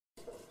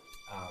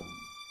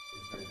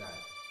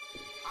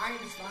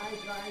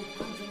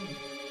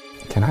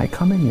Can I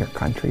come in your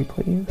country,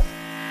 please?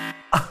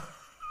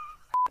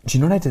 Do you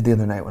know what I did the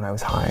other night when I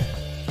was high?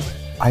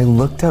 I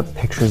looked up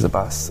pictures of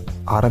us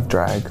out of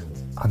drag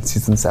on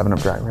season 7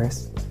 of Drag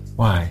Race.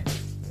 Why?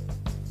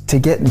 To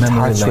get in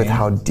touch with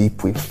how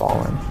deep we've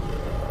fallen.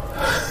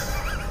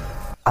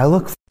 I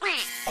look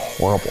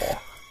horrible.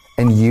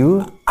 And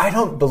you? I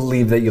don't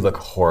believe that you look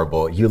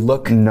horrible. You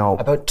look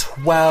about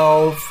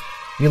 12.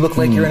 You look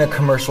like you're in a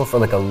commercial for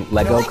like a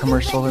Lego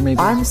commercial or maybe.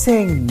 I'm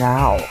saying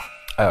now.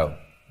 Oh.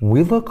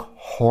 We look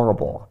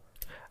horrible.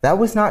 That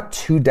was not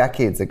 2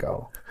 decades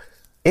ago.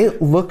 It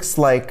looks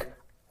like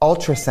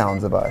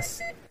ultrasounds of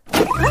us.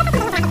 Anyway,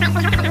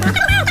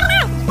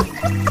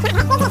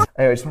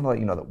 I just want to let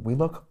you know that we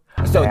look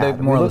So bad.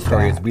 the moral of the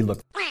story is we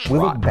look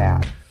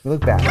bad. We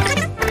look bad.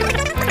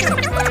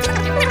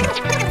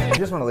 I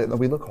just want to let you know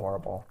we look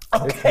horrible.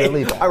 Okay. It's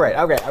really bad. All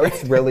right.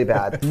 It's really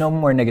bad. No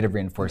more negative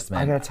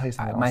reinforcement. I gotta tell you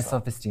something My also.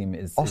 self-esteem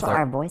is... Also,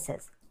 our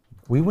voices.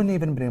 We wouldn't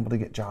even been able to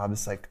get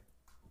jobs like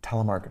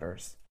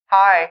telemarketers.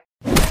 Hi.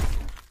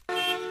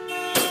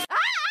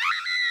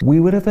 We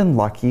would have been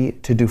lucky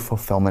to do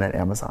fulfillment at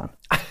Amazon.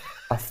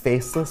 A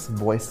faceless,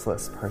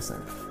 voiceless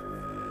person.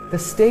 The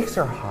stakes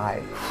are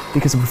high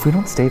because if we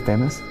don't stay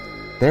famous,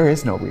 there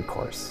is no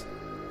recourse.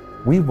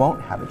 We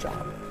won't have a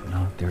job.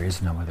 No, there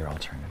is no other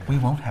alternative. We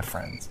won't have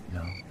friends.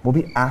 No. We'll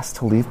be asked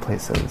to leave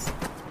places.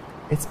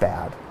 It's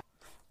bad.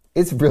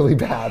 It's really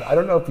bad. I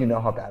don't know if you know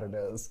how bad it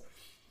is.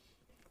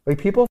 Like,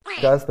 people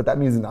f*** us, but that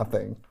means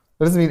nothing.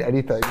 That doesn't mean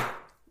anything.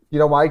 You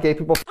know why gay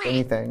people f***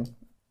 anything?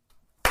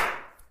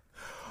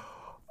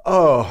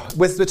 Oh,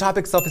 was the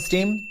topic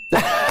self-esteem?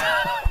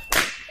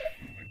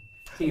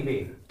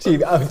 TV.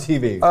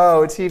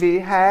 Oh,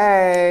 TV.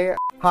 Hey.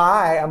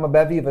 Hi, I'm a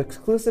bevy of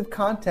exclusive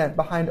content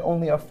behind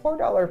only a $4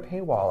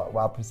 paywall at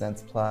Wow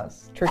Presents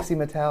Plus. Trixie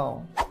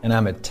Mattel. And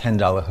I'm a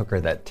 $10 hooker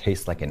that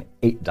tastes like an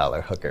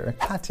 $8 hooker.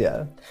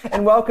 Katya.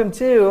 And welcome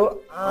to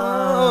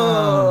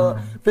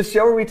the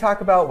show where we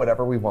talk about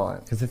whatever we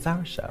want. Because it's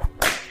our show.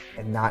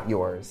 And not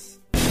yours.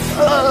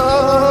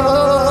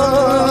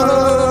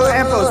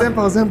 Impos.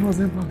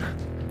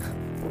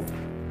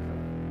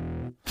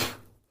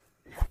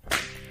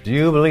 Do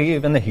you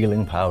believe in the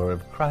healing power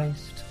of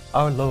Christ,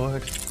 our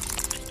Lord?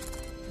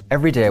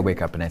 Every day I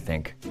wake up and I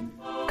think,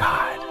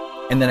 God.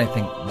 And then I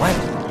think, what?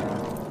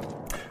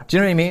 Do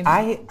you know what I mean?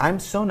 I'm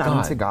so not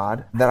into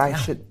God that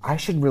I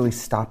should really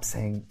stop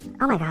saying,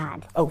 oh my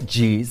God. Oh,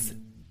 geez.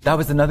 That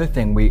was another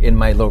thing in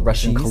my little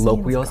Russian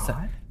colloquial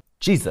God?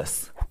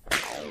 Jesus.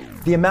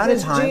 The amount of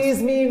times... Does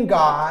G's mean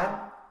God?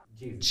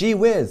 Gee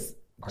whiz.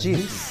 Are you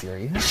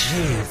serious?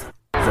 Jeez.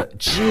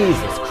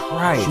 Jesus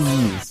Christ.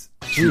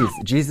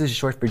 Jeez. Jesus is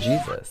short for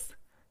Jesus.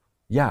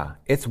 Yeah,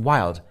 it's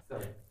wild. So,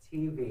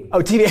 TV. Oh,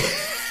 TV.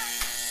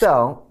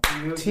 So,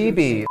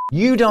 TV.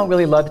 You don't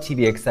really love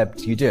TV,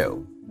 except you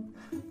do.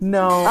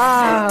 No.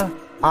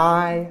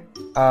 I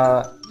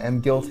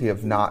am guilty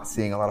of not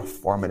seeing a lot of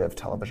formative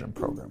television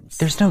programs.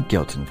 There's no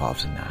guilt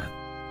involved in that.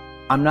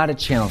 I'm not a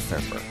channel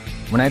surfer.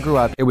 When I grew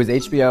up, it was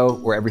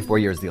HBO or every 4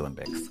 years the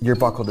Olympics. You're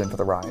buckled in for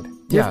the ride.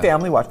 Your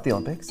family watched the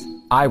Olympics?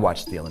 I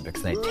watched the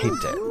Olympics and I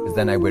taped it. Because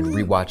then I would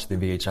rewatch the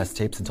VHS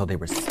tapes until they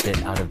were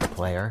spit out of the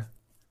player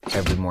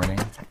every morning.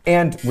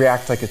 And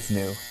react like it's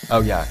new.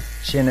 Oh yeah.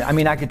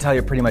 I could tell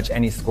you pretty much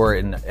any score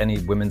in any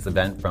women's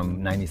event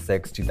from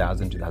 96,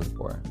 2000,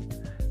 2004.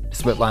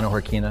 Svetlana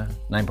Horkina,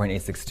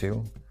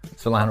 9.862.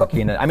 Svetlana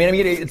Horkina.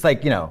 It's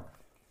like,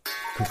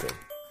 cuckoo.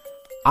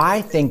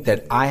 I think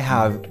that I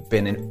have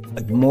been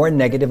more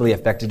negatively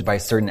affected by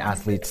certain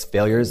athletes'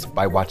 failures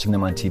by watching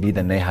them on TV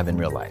than they have in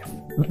real life.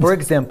 For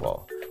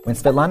example, when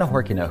Svetlana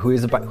Horkina,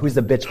 who's a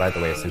bitch, by the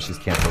way, so she's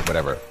canceled,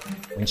 whatever,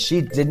 when she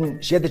had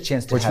the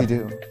chance to What'd she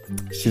do?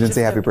 She didn't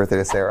say happy birthday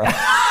to Sarah.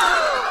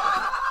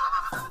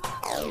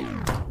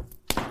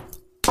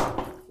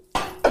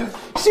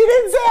 She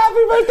didn't say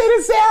happy birthday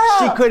to Sarah!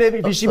 She could have,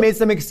 if she made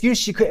some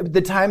excuse,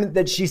 the time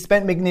that she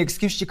spent making the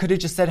excuse, she could have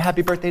just said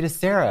happy birthday to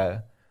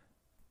Sarah.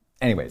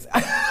 Anyways,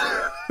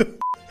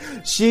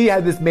 she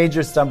had this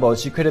major stumble.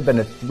 She could have been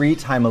a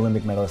 3-time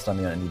Olympic medalist on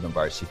the uneven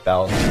bar. She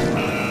fell.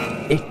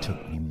 It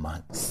took me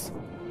months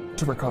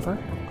to recover.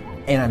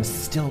 And I'm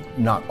still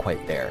not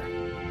quite there.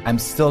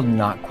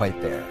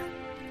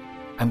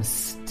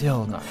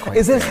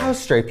 Is this how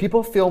straight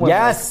people feel when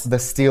yes. the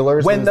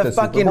Steelers when lose the the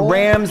fucking Super Bowl?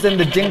 Rams and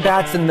the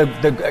Dingbats and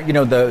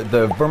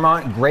the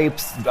Vermont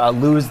Grapes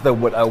lose the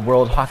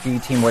World Hockey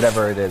Team,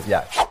 whatever it is,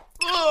 yeah.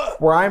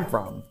 Where I'm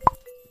from,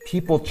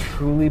 people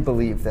truly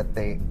believe that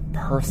they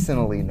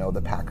personally know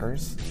the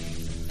Packers.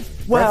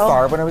 Brett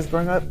Favre, when I was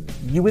growing up,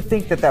 you would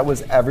think that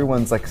was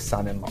everyone's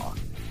son-in-law.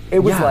 It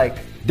was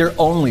their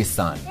only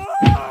son.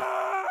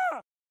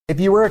 If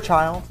you were a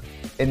child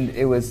and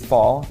it was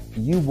fall,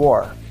 you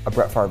wore a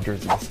Brett Favre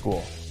jersey to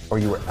school, or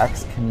you were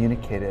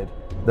excommunicated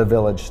the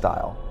village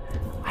style.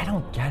 I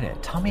don't get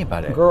it. Tell me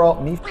about it. Girl,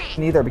 me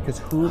neither, because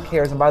who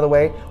cares? And by the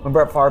way, when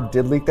Brett Favre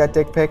did leak that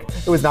dick pic,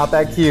 it was not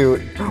that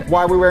cute.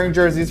 Why are we wearing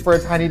jerseys for a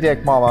tiny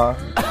dick, mama?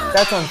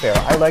 That's unfair.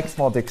 I like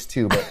small dicks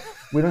too, but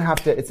we don't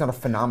have to, it's not a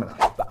phenomenon.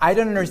 I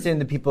don't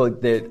understand the people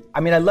that, I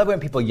mean, I love when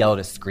people yell at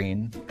a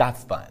screen.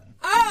 That's fun.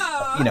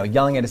 You know,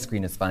 yelling at a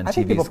screen is fun. I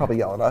think people probably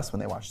yell at us when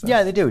they watch this.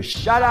 Yeah, they do.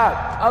 Shut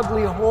up,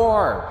 ugly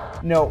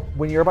whore. No,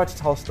 when you're about to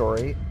tell a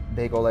story,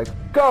 they go like,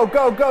 go,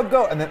 go, go,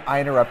 go, and then I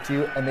interrupt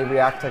you, and they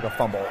react like a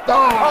fumble.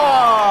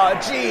 Oh,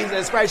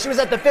 Jesus Christ. She was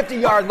at the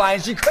 50-yard line.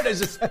 She could have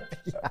just...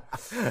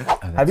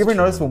 Have you ever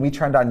noticed when we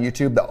trend on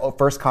YouTube, the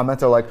first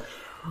comments are like,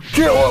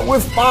 kill it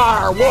with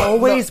fire.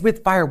 Always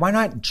with fire. Why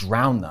not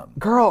drown them?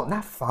 Girl,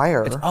 not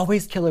fire. It's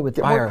always kill it with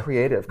Get fire. more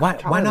creative. Why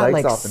Chop my not legs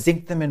like off and-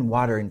 sink them in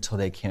water until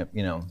they can't,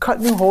 you know? Cut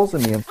new holes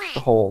in me and the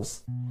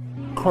holes.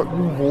 Cut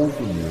new holes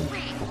in me,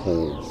 the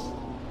holes.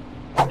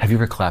 Have you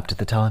ever clapped at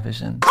the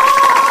television?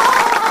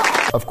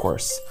 Of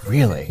course.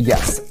 Really?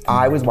 Yes.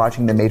 I was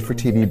watching the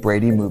made-for-TV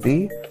Brady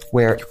movie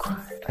where You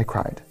cried. I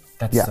cried.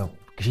 That's yeah. so...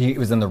 He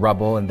was in the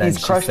rubble and then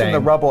He's crushed in the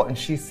rubble and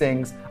she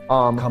sings,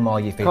 Come all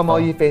ye faithful. Come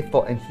all ye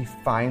faithful, and he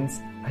finds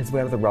his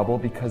way out of the rubble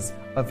because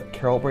of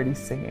Carol Brady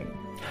singing.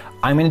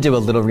 I'm going to do a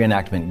little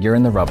reenactment. You're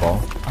in the rubble,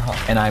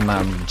 and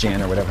I'm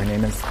Jan or whatever her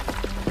name is.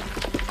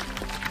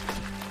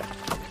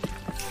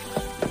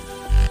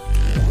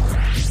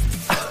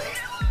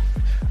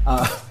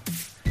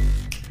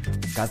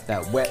 Got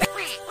that wet.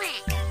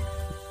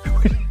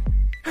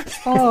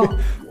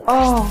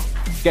 Oh.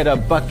 Get a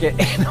bucket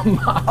and a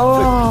mop.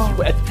 Oh.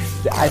 Wet.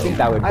 I think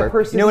that would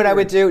work. You know what I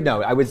would do?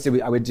 No, I would do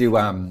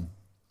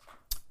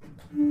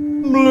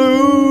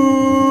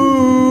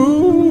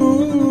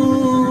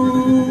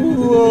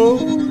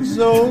blue,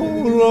 so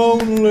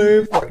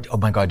lonely. Oh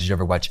my God, did you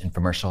ever watch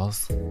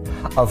infomercials?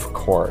 Of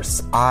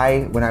course.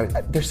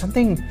 There's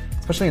something,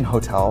 especially in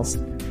hotels,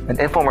 an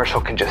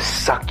infomercial can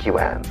just suck you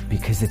in.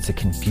 Because it's a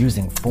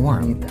confusing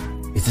form.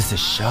 Is this a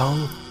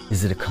show?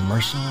 Is it a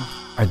commercial?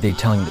 Are they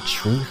telling the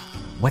truth?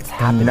 What's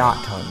happening?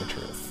 Not telling the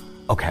truth.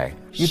 Okay.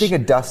 You think a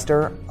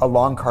duster, a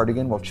long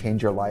cardigan will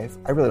change your life?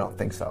 I really don't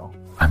think so.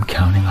 I'm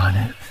counting on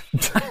it.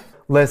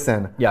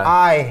 Listen, Yeah.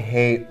 I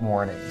hate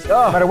mornings.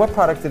 No matter what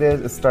product it is,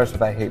 it starts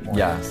with I hate mornings.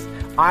 Yes.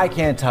 I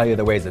can't tell you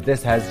the ways that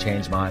this has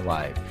changed my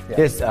life. Yeah.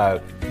 This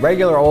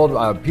regular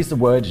old piece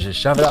of wood, just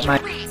shove it up my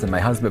and my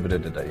husband,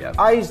 yeah.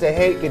 I used to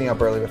hate getting up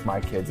early with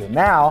my kids, and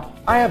now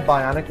I have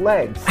bionic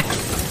legs.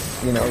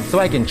 You know, So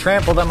I can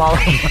trample them all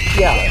over.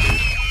 yeah.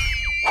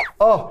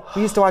 Oh,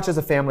 we used to watch as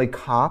a family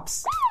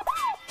Cops,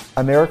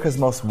 America's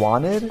Most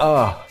Wanted.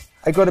 Oh,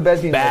 I go to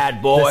bed being Bad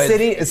like, boys. The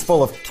city is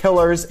full of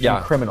killers Yeah.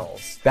 and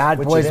criminals. bad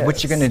Which boys, it what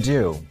is. you gonna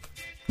do?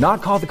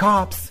 Not call the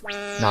cops.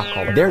 Not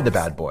called the They're cops. the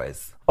bad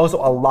boys. Also,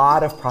 a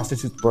lot of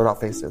prostitutes blurred out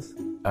faces.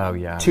 Oh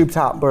yeah. Tube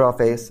top, blurred out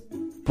face.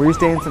 Where you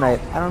staying tonight?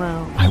 I don't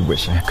know. I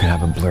wish I could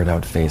have a blurred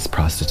out face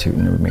prostitute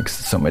and it would make it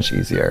so much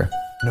easier.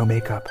 No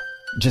makeup.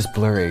 Just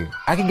blurry.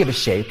 I can give a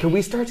shape. Can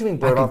we start doing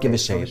blurred I could out give a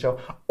faces on the shape. show?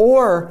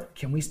 Or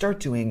can we start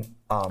doing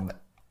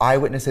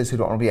eyewitnesses who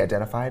don't want to be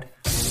identified?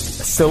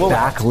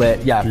 Silhouette.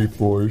 Backlit, yeah. Deep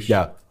voice.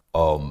 Yeah.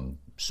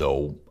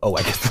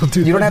 I guess they'll do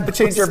You don't have to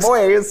change your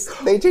voice.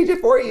 They change it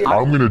for you.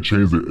 I'm gonna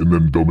change it and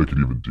then they'll make it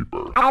even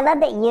deeper. I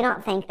love that you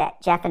don't think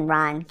that Jeff and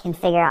Ron can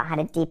figure out how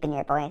to deepen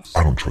your voice.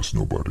 I don't trust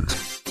nobody.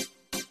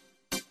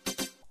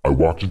 I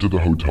walked into the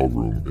hotel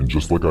room and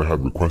just like I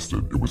had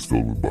requested, it was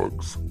filled with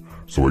bugs.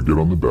 So I get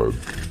on the bed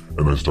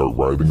and I start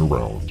writhing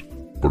around,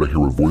 but I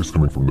hear a voice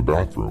coming from the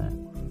bathroom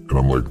and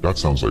I'm like, that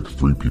sounds like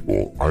 3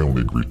 people. I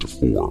only agreed to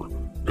 4.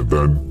 And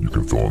then you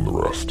can fill in the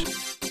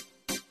rest.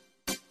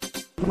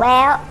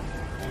 Well,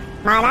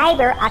 my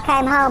neighbor, I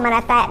came home and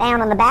I sat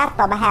down on the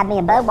bathtub. I had me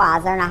a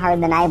Budweiser and I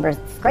heard the neighbors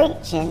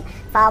screeching.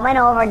 So I went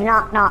over to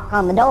knock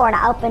on the door and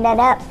I opened it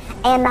up.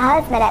 And the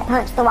husband had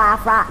punched the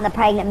wife right in the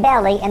pregnant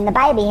belly and the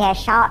baby had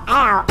shot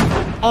out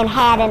and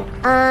had an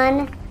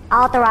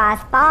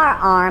unauthorized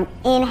firearm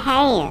in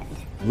hand.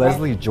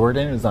 Leslie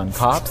Jordan is on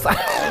Cops.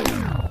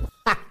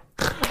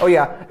 Oh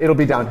yeah, it'll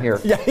be down here.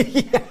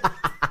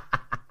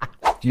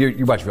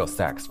 You watch Real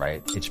Sex,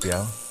 right?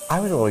 HBO? I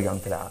was a little young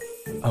for that.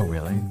 Oh,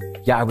 really?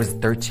 Yeah, I was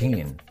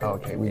 13. Oh,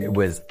 okay. It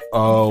was,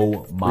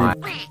 oh my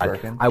Were you God.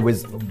 working? I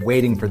was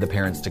waiting for the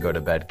parents to go to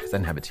bed because I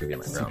didn't have a TV in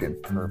my You room. can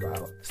perv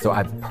out. So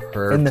I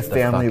perved In the the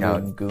family fuck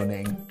out. room,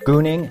 gooning.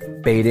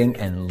 Gooning, baiting,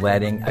 and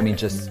letting. I mean,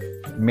 just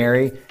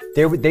Mary.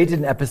 They did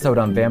an episode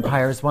on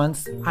vampires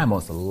once. I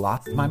almost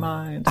lost my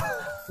mind.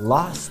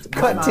 Lost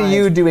my Cut to mind.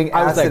 you doing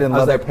I was acid in I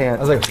was leather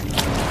pants. I was like,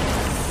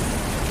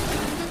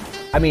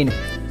 I mean,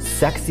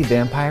 sexy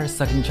vampires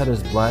sucking each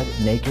other's blood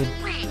naked.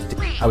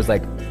 I was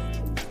like,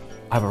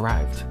 I've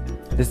arrived.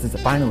 This is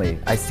finally,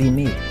 I see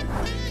me.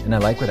 And I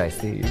like what I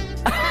see.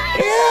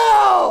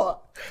 Ew!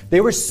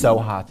 They were so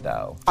hot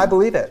though. I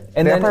believe it.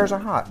 And then- Vampires are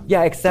hot.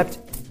 Yeah, except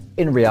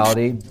in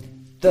reality,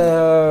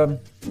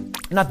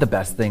 not the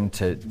best thing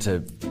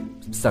to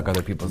suck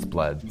other people's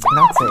blood.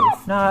 Not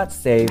safe. Not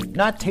safe,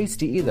 not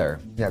tasty either.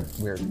 Yeah,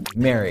 weird.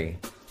 Mary,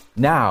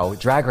 now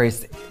Drag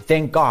Race,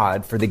 thank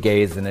God for the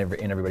gays and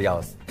everybody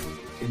else.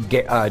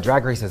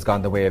 Drag Race has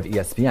gone the way of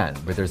ESPN,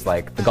 where there's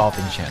like the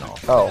golfing channel,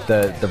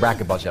 the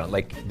racquetball channel.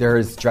 Like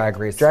there's Drag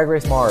Race. Drag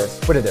Race Mars.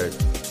 What are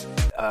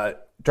there?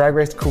 Drag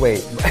Race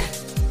Kuwait.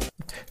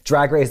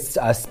 Drag Race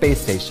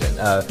Space Station.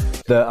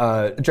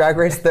 The Drag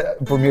Race, the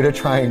Bermuda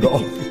Triangle.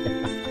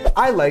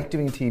 I like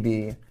doing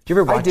TV. Do you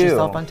ever watch do.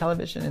 yourself on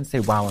television and say,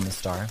 wow, I'm a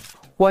star?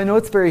 Well, I know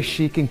it's very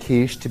chic and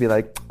quiche to be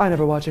like, I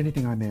never watch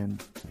anything I'm in.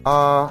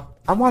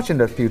 I'm watching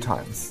it a few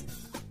times.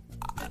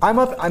 I'm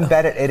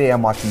bed at 8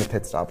 a.m. watching the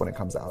pit stop when it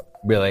comes out.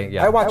 Really?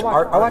 Yeah. I watch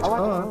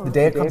the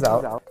day it comes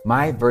out.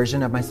 My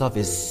version of myself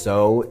is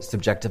so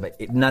subjective.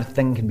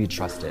 Nothing can be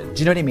trusted. Do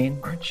you know what I mean?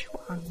 Aren't you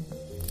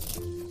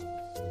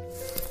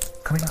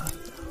Coming on.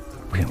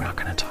 We're not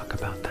going to talk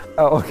about that.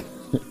 Oh, okay.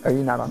 Are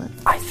you not on it?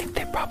 I think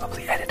they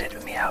probably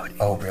edited me out.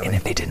 Oh, really? And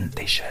if they didn't,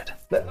 they should.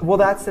 Well,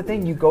 that's the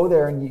thing. You go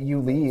there and you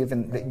leave,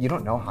 and you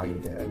don't know how you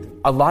did.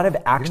 A lot of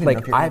actual, know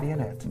if you're gonna be in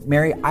it.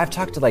 Mary, I've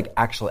talked to like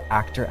actual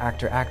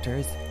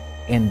actors,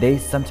 and they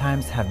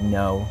sometimes have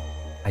no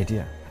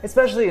idea.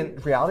 Especially in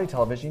reality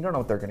television, you don't know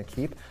what they're going to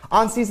keep.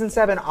 On season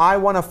 7, I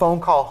won a phone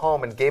call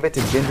home and gave it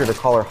to Ginger to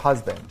call her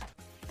husband.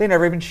 They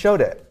never even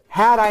showed it.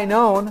 Had I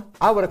known,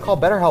 I would have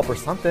called BetterHelp or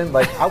something.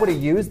 Like, I would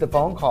have used the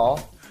phone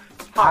call.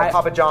 Hi,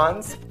 Papa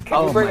John's.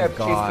 Can you bring a cheese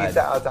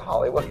pizza out to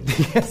Hollywood?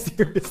 Yeah,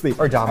 seriously.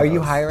 Or Domino's. Are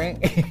you hiring?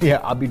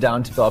 Yeah, I'll be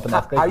down to fill up an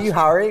application. Are you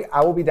hiring?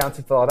 I will be down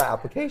to fill out an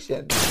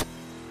application.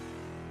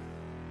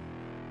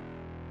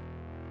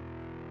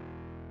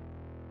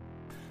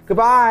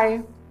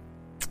 Goodbye.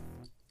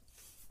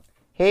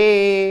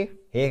 Hey.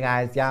 Hey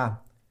guys, yeah.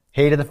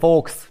 Hey to the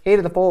folks. Hey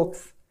to the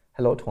folks.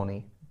 Hello,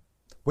 Tony.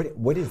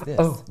 What is this?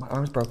 Oh, my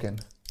arm's broken.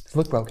 Does it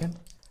look broken?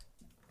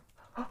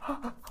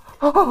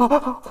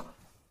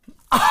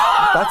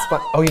 That's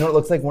fun. Oh, you know, it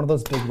looks like one of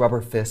those big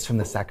rubber fists from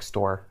the sex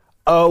store.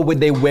 Oh, would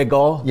they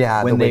wiggle?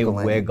 Yeah, when the they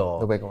wiggling. wiggle.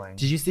 The wiggling.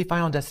 Did you see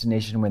Final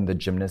Destination when the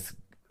gymnast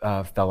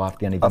fell off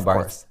the uneven Of bars?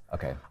 course.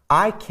 Okay.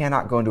 I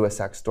cannot go into a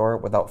sex store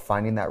without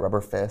finding that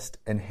rubber fist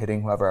and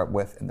hitting whoever I'm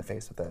with in the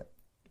face with it.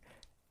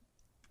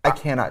 I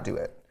cannot do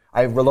it.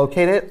 I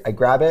relocate it, I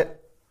grab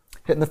it,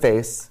 hit in the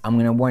face. I'm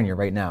gonna warn you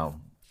right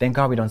now. Thank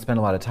God we don't spend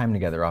a lot of time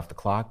together off the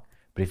clock.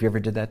 But if you ever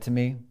did that to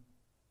me,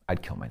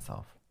 I'd kill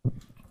myself. Is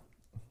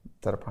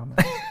that a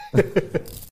promise?